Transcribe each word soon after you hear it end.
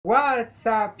What's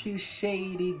up, you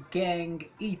shady gang?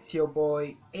 It's your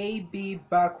boy AB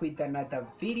back with another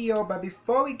video. But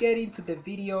before we get into the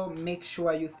video, make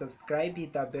sure you subscribe,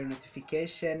 hit that bell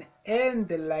notification,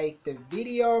 and like the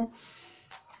video.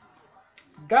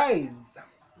 Guys,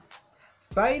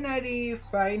 finally,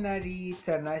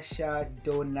 Tanasha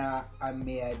Donna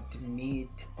may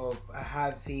admit of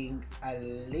having a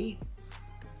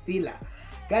lips filler.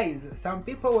 Guys, some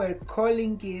people were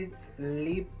calling it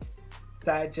lips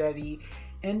surgery,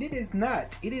 and it is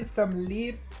not. It is some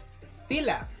lips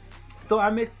filler. So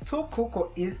ametook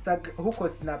huko Instagram, huko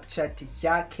Snapchat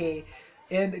yake,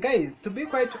 and guys, to be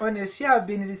quite honest, she have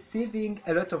been receiving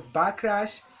a lot of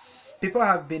backlash. People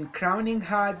have been crowning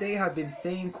her. They have been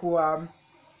saying kuwa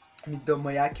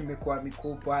midomo yake imekuwa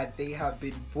mikubwa. They have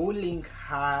been bullying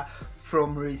her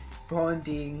from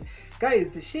responding.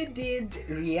 Guys, she did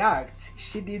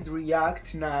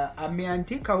react na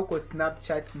ameandika huko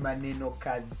Snapchat maneno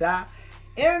kadhaa,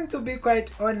 and to be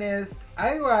quite honest,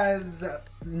 I was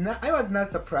not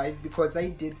surprised because I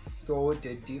did saw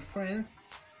the difference.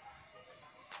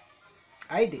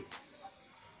 I did,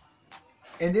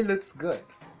 and it looks good.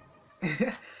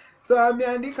 So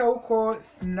ameandika huko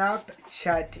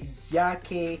Snapchat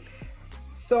yake,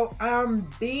 so I'm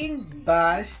being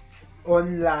bashed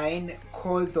online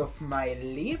cause of my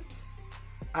lips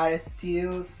are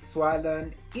still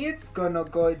swollen. It's gonna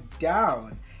go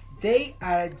down. They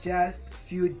are just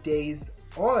few days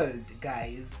old,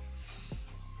 guys.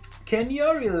 Can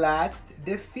you relax?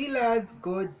 The fillers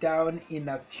go down in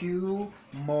a few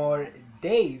more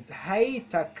days.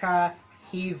 Haitaka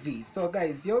hivi. So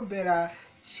guys, you better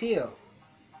chill.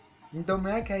 Mdomo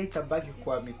yake haitabaki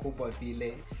kuwa mikubwa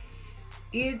vile.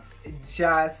 It's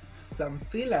just some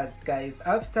fillers, guys.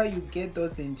 After you get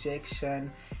those injection,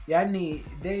 yani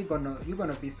you're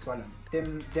gonna be swollen.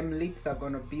 Them lips are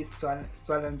gonna be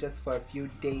swollen just for a few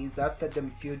days. After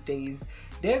them few days,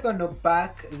 they're gonna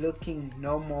back looking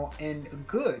normal and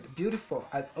good, beautiful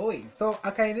as always. So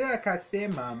akaendelea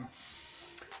akasema,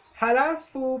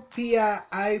 halafu pia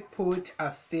I put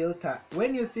a filter.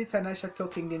 When you see Tanasha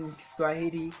talking in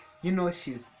Kiswahili, you know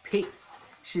she's pissed.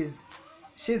 She's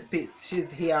pissed.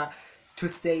 She's here to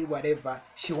say whatever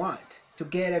she wants, to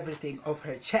get everything off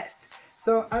her chest.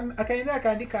 So akaenda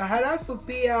akaandika, halafu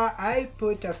pia I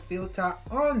put a filter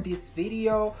on this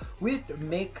video with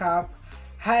makeup.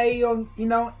 You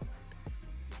know,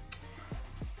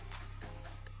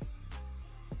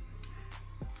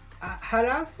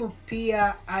 halafu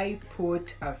pia I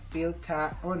put a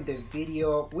filter on the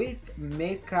video with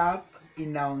makeup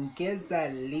inaongeza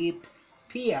lips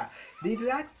pia.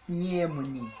 Relax nye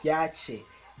muniache.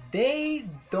 They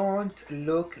don't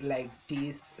look like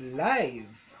this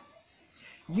live.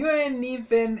 You ain't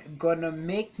even gonna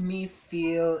make me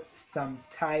feel some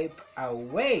type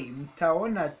away.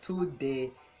 Mtaona tu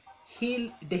the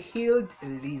healed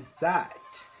lizard.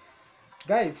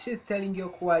 Guys, she's telling you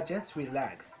kuwa just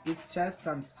relax. It's just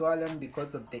some swollen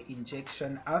because of the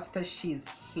injection. After she's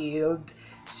healed,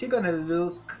 she's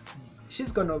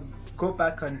gonna go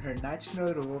back on her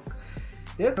natural look.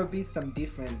 There's gonna be some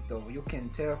difference though. You can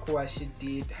tell kuwa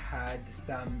she had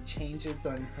some changes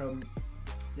on her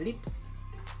lips.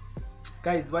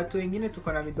 Guys, watu wengine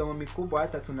tuko na midomo mikubwa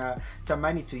hata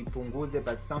tunatamani tuipunguze,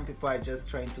 but some people are just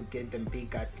trying to get them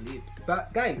big ass lips.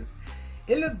 But guys,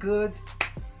 it look good.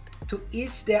 To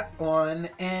each their own.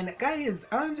 And guys,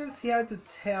 I'm just here to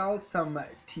tell some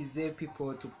TZ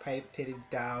people to pipe it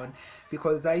down,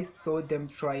 because I saw them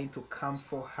trying to come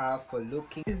for her for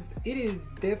looking. It is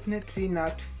definitely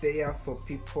not fair for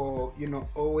people, you know,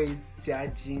 always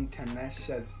judging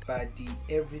Tanasha's body,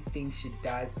 everything she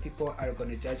does. People are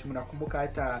gonna judge. Munakumbuka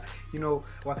hata, you know,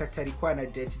 wakati alikuwa na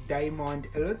date Diamond,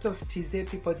 a lot of TZ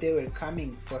people, they were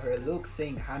coming for her look,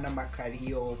 saying hana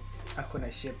makario,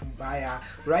 akona shape mbaya.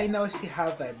 Right now she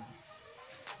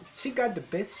got the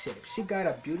best shape. She got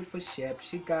a beautiful shape.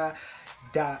 She got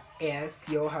the ass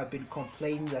you have been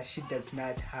complaining that she does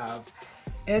not have,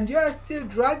 and you are still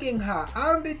dragging her.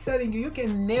 I'll be telling you, you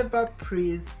can never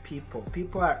praise people.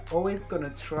 People are always gonna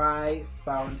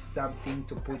find something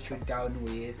to put you down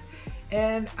with,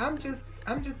 and I'm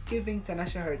just giving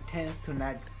Tanasha her chance to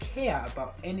not care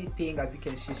about anything. As you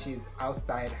can see, she's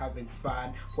outside having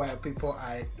fun while people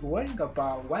are worrying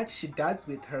about what she does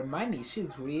with her money.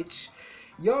 She's rich.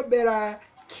 You better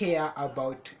care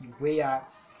about where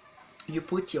you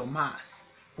put your mouth,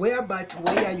 where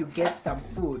you get some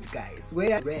food, guys,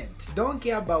 where rent. Don't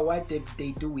care about what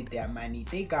they do with their money.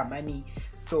 They got money,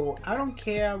 so I don't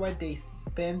care what they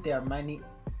spend their money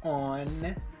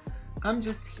on. I'm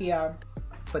just here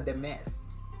for the mess.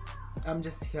 I'm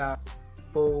just here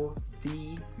for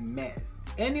the mess.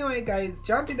 Anyway guys,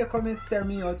 jump in the comments, tell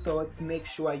me your thoughts, make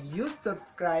sure you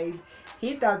subscribe,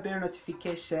 hit that bell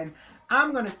notification.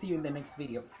 I'm gonna see you in the next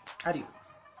video.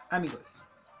 Adios, amigos.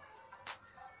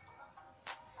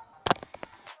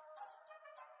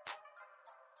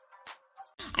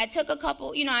 I took a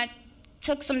couple, I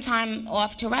took some time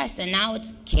off to rest, and now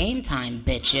it's game time,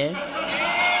 bitches.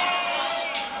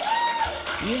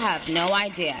 You have no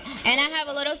idea. And I have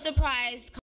a little surprise